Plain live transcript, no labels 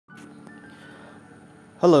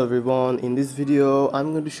Hello everyone, in this video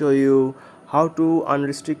I'm going to show you how to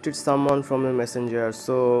unrestricted someone from a messenger.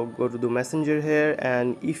 So go to the messenger here,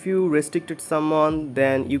 and if you restricted someone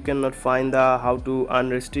then you cannot find the how to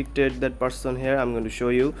unrestricted that person here. I'm going to show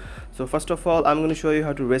you. So first of all I'm going to show you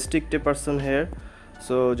how to restrict a person here.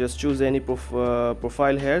 So just choose any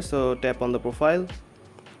profile here, so tap on the profile,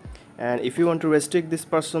 and if you want to restrict this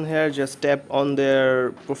person here, just tap on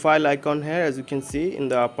their profile icon here, as you can see in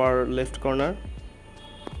the upper left corner.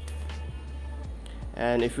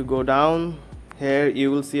 And if you go down here, you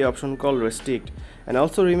will see option called restrict. And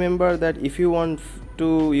also remember that if you want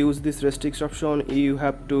to use this restrict option, you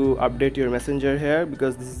have to update your messenger here,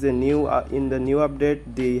 because this is a new in the new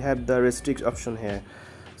update they have the restrict option here.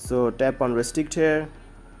 So tap on restrict here,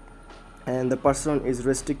 and the person is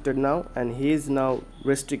restricted now, and he is now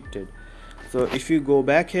restricted. So if you go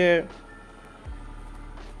back here,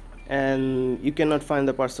 and you cannot find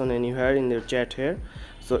the person anywhere in their chat here.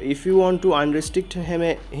 So if you want to unrestrict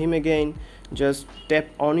him again, just tap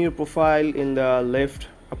on your profile in the left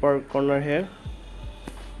upper corner here,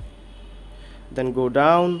 then go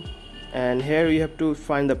down, and here you have to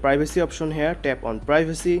find the privacy option here. Tap on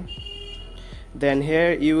privacy, then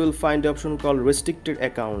here you will find the option called restricted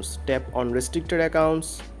accounts. Tap on restricted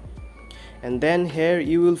accounts, and then here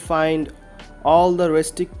you will find all the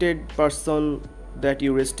restricted person that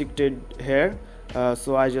you restricted here.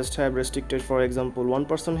 So I just have restricted, for example, one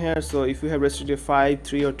person here. So if you have restricted 5,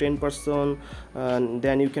 3 or 10 person,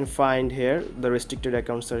 then you can find here the restricted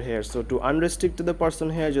accounts are here. So to unrestrict the person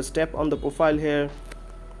here, just tap on the profile here,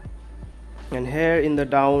 and here in the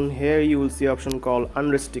down here you will see option called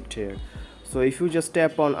unrestrict here. So if you just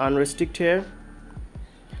tap on unrestrict here,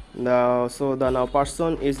 now the now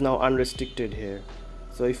person is now unrestricted here.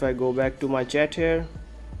 So if I go back to my chat here,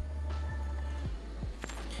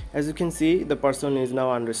 as you can see, the person is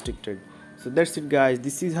now unrestricted. So that's it guys,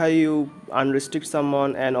 this is how you unrestrict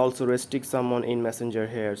someone and also restrict someone in messenger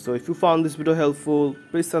here. So if you found this video helpful,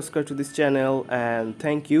 please subscribe to this channel, and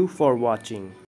thank you for watching.